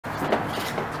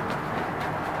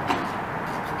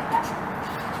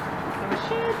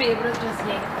should be able to just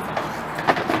yank this off.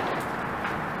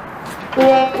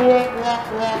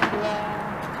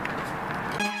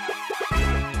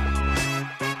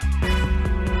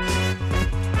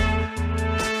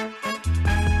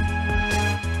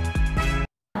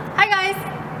 Hi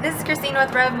guys, this is Christine with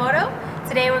ReveMoto.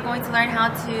 Today we're going to learn how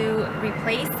to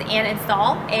replace and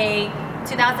install a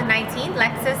 2019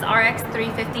 Lexus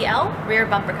RX350L rear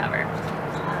bumper cover.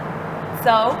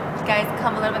 So, you guys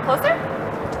come a little bit closer.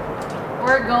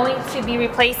 We're going to be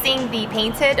replacing the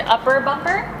painted upper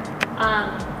bumper,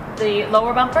 the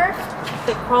lower bumper,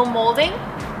 the chrome molding,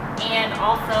 and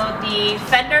also the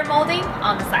Fender molding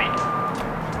on the side.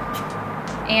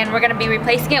 And we're going to be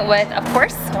replacing it with, of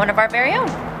course, one of our very own.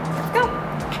 Let's go.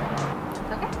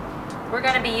 Okay. We're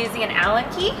going to be using an Allen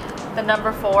key, the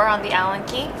number 4 on the Allen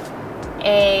key,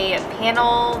 a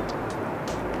panel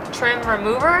trim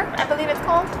remover, I believe it's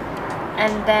called,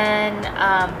 and then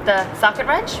the socket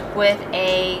wrench with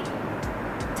a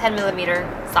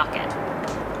 10mm socket.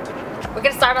 We're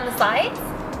going to start on the sides.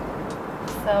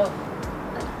 So,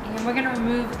 and we're going to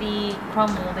remove the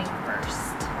chrome molding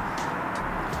first.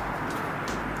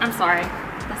 I'm sorry,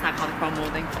 that's not called the chrome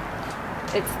molding.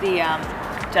 It's the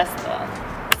just the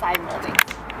side molding.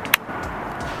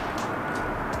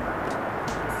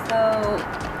 So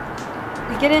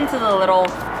we get into the little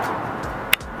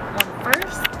one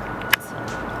first.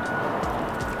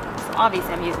 So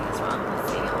obviously I'm using this wrong.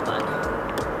 Let's see, hold on.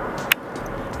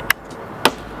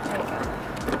 There we go.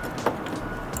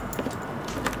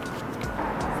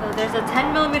 So there's a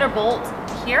 10mm bolt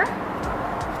here.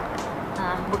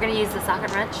 We're going to use the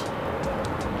socket wrench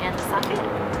and the socket.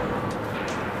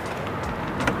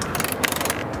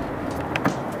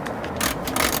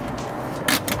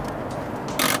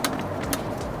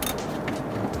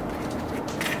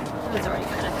 It was already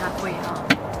kind of halfway out.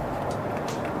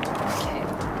 Okay.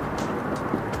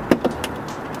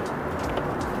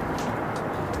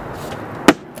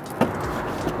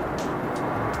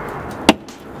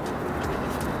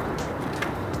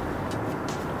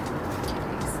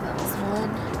 So that was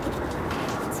one.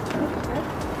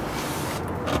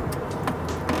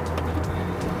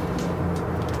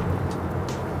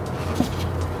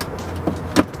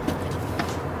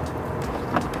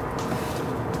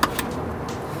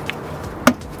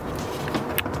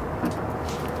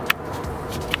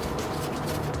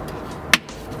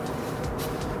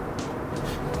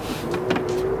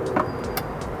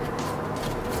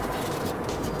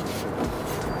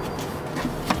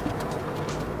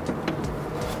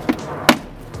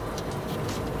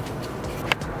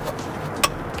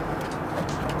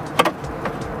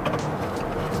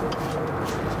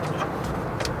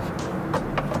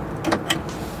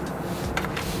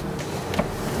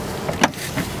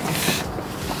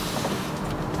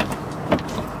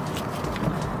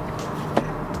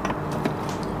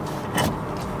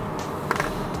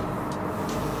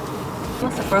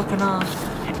 Must have broken off.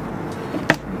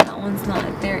 That one's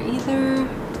not there either.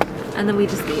 And then we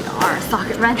just need our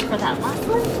socket wrench for that last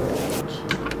one.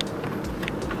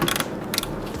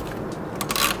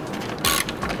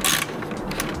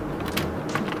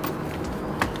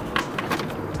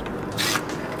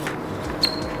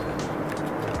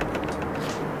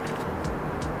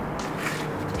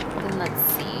 Then let's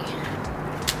see.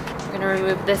 We're gonna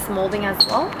remove this molding as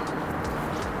well.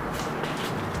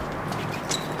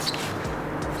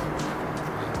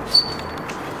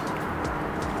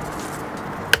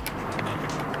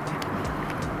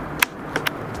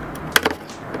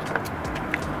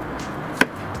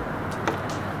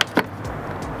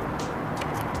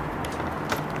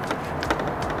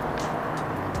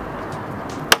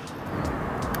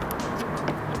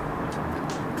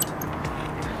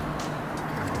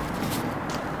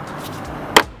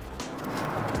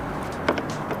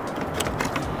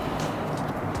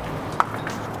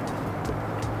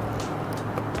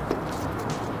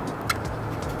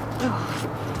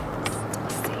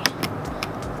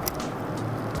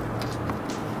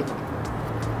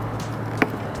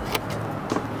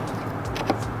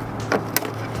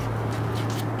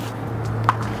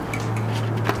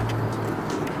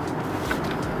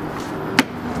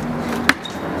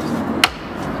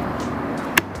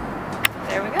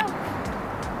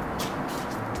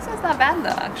 Not bad though,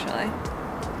 actually.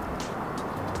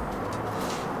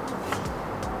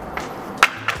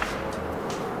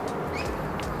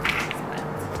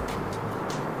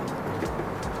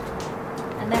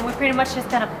 And then we're pretty much just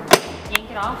gonna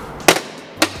yank it off,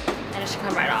 and it should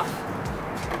come right off.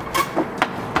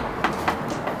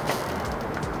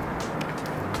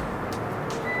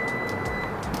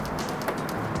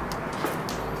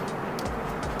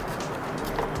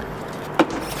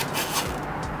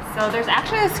 So there's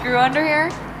actually a screw under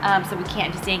here, so we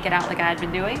can't just yank it out like I had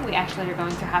been doing. We actually are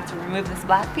going to have to remove this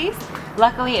black piece.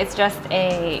 Luckily, it's just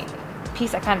a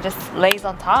piece that kind of just lays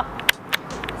on top,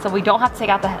 so we don't have to take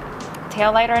out the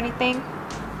tail light or anything.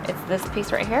 It's this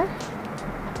piece right here.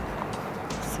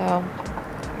 So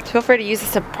feel free to use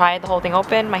this to pry the whole thing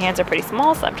open. My hands are pretty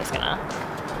small, so I'm just gonna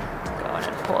go in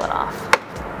and pull it off.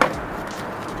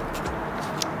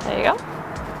 There you go.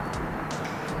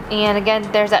 And again,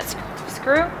 there's that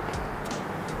screw.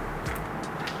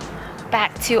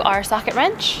 Back to our socket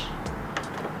wrench.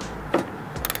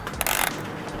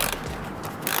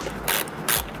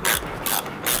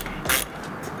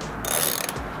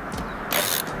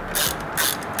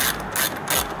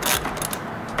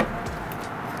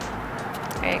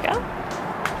 There you go.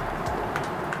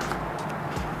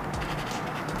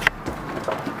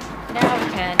 Now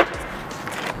we can just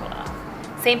pull it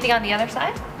off. Same thing on the other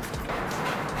side.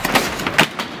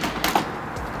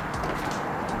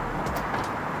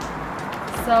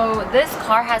 So this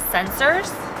car has sensors,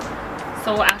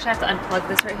 so we'll actually have to unplug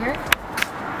this right here.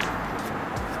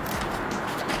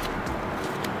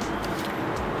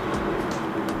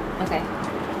 Okay.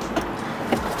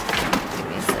 Give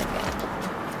me a second.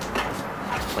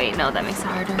 Wait, no, that makes it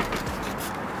harder.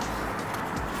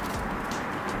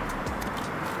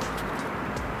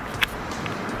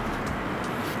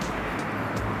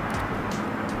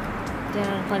 Did I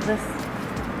unplug this?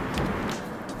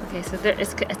 Okay, so there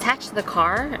is attached to the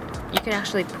car. You can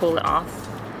actually pull it off,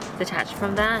 detached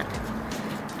from that.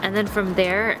 And then from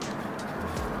there,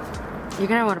 you're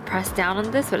gonna want to press down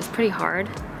on this, but it's pretty hard.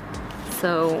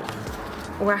 So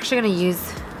we're actually gonna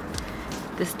use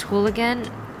this tool again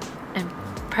and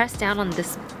press down on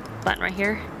this button right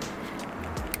here.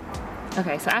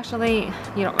 Okay, so actually,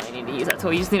 you don't really need to use that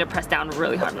tool. You just need to press down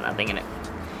really hard on that thing and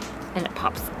it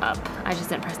pops up. I just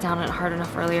didn't press down on it hard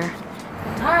enough earlier.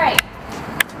 All right.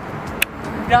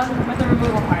 Done with the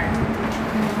removal part.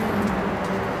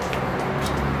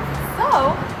 So,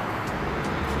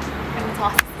 I'm going to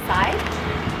toss this aside.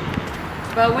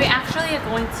 But we actually are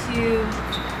going to,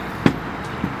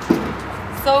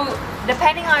 so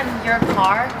depending on your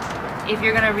car, if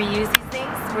you're going to reuse these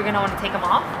things, we're going to want to take them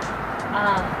off.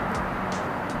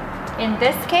 In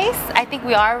this case, I think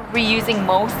we are reusing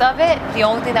most of it. The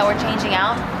only thing that we're changing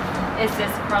out is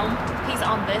this chrome piece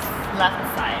on this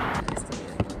left side.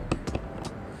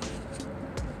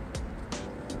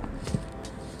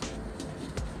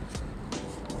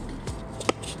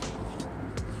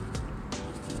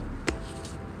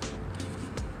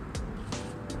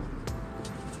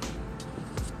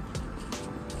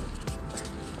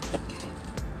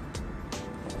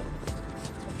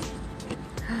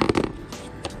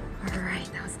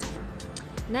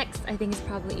 Next, I think it's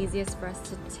probably easiest for us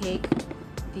to take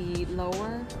the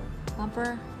lower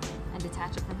bumper and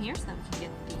detach it from here so that we can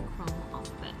get the chrome off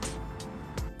of it.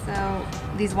 So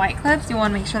these white clips, you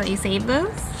want to make sure that you save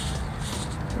those.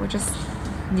 We'll just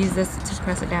use this to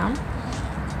press it down.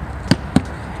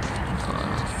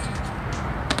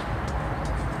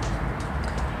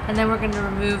 And then we're going to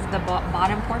remove the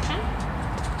bottom portion.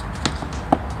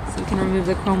 So we can remove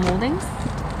the chrome moldings.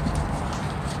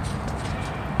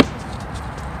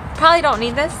 Probably don't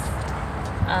need this.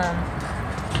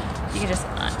 You can just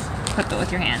clip it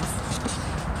with your hands.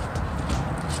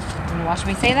 And you watch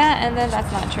me say that, and then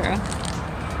that's not true.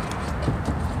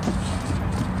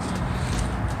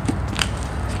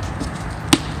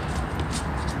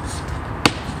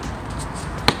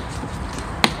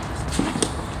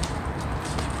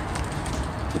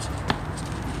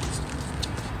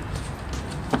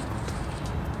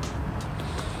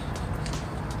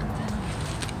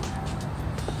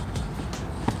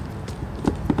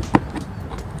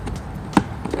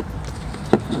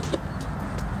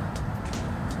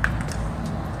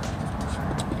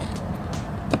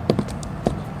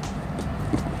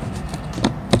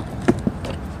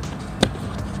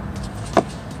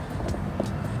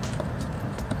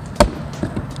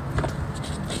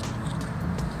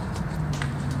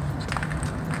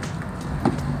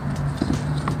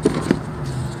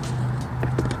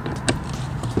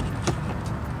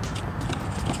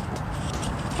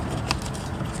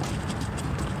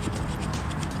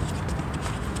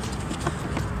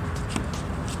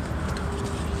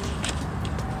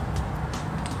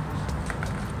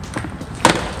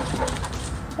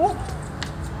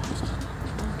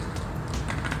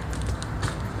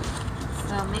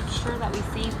 So make sure that we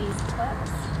save these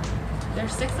clips.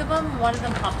 There's 6 of them. One of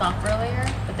them popped off earlier,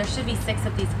 but there should be 6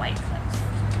 of these white clips.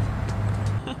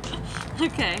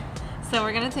 Okay, so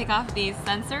we're gonna take off these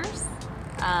sensors.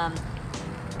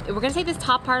 We're gonna take this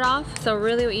top part off. So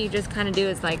really what you just kind of do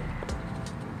is like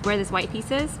where this white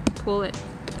piece is, pull it,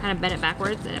 kind of bend it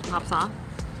backwards and it pops off.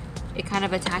 It kind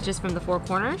of attaches from the four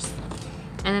corners.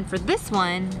 And then for this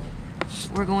one,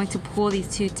 we're going to pull these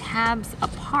two tabs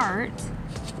apart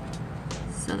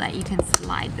so that you can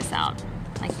slide this out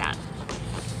like that.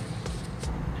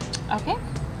 Okay,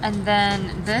 and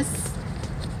then this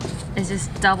is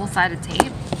just double-sided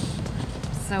tape.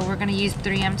 So we're gonna use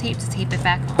 3M tape to tape it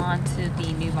back onto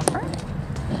the new bumper.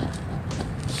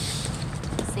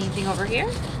 Same thing over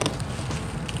here.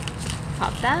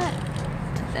 Pop that,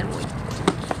 and then we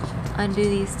undo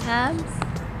these tabs,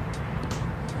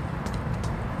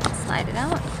 slide it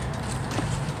out.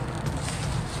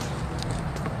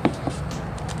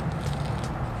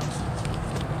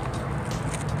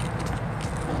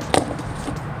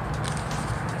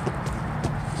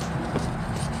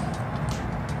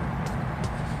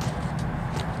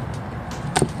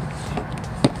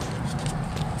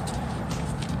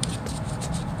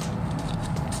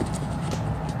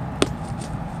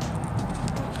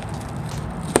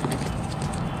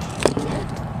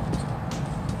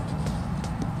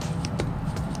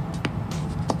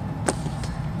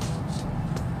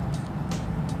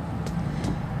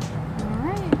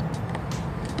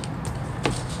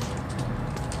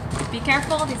 Be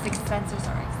careful, these sensors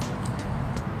are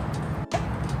expensive.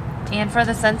 And for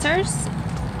the sensors,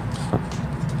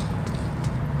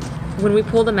 when we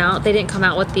pulled them out, they didn't come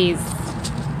out with these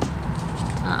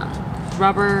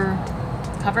rubber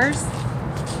covers.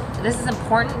 This is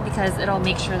important because it'll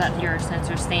make sure that your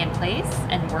sensors stay in place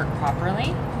and work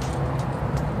properly.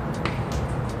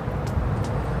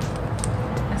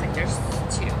 Looks like there's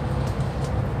two.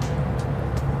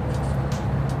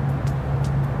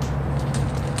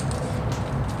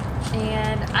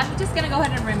 And I'm just gonna go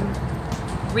ahead and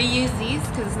reuse these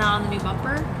because it's not on the new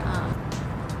bumper.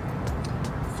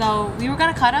 So we were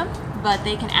gonna cut them, but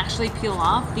they can actually peel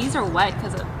off. These are wet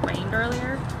because it rained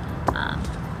earlier.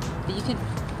 But you can,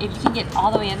 if you can get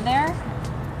all the way in there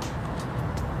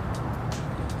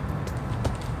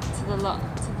to the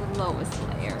lowest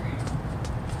layer,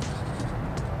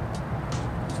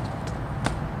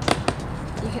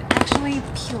 you can actually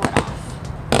peel it off.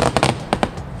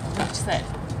 Like I said,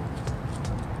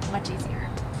 much easier.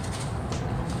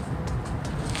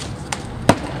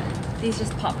 These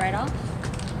just pop right off.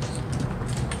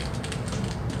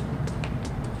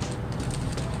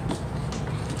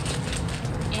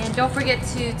 And don't forget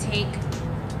to take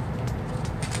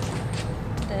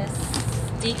this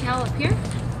decal up here.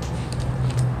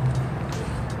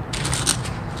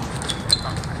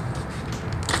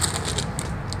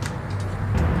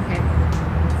 Okay,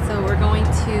 so we're going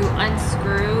to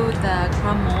unscrew the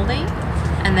chrome molding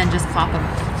and then just pop them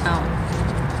out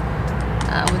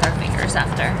with our fingers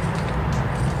after.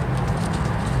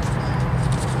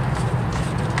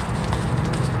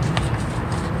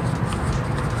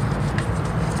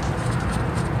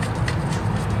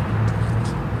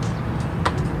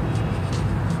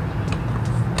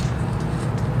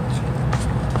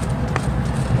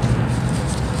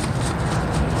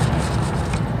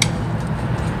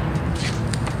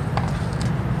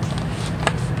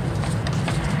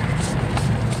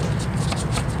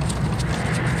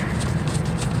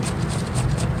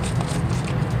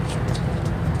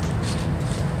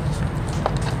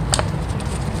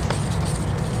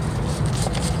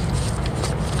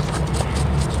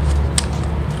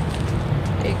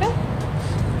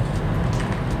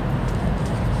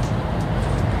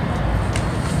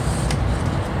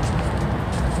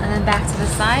 Back to the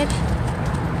side.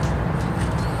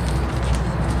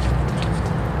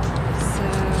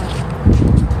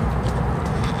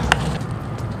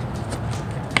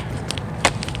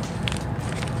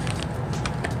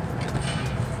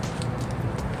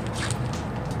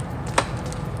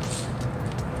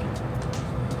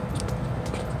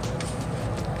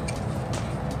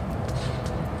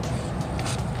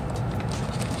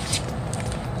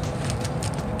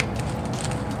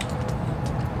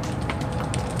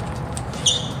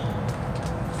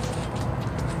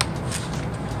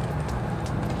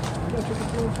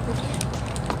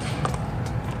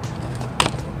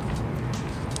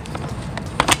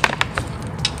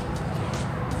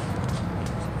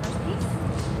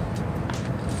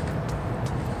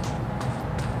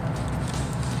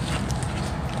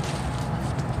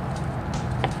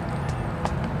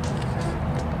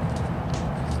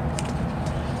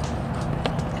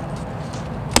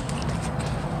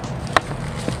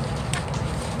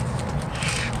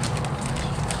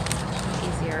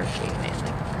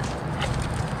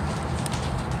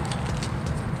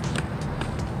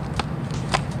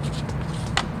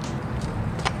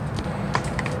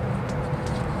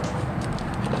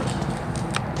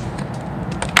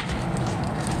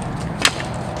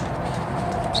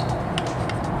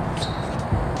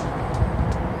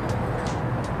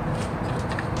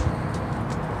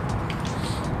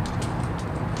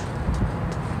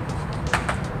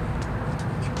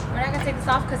 take this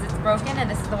off because it's broken, and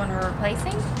this is the one we're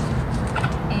replacing.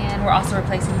 And we're also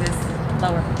replacing this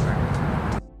lower bumper.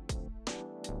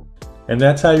 And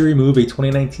that's how you remove a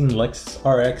 2019 Lexus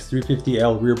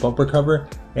RX350L rear bumper cover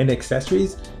and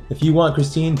accessories. If you want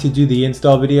Christine to do the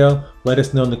install video, let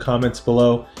us know in the comments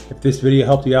below. If this video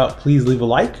helped you out, please leave a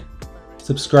like,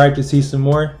 subscribe to see some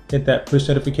more, hit that push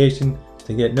notification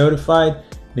to get notified.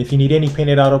 And if you need any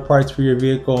painted auto parts for your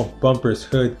vehicle, bumpers,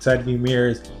 hood, side view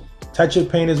mirrors, touch-up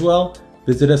paint as well,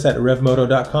 visit us at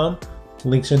ReveMoto.com.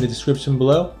 Links are in the description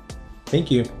below. Thank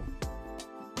you.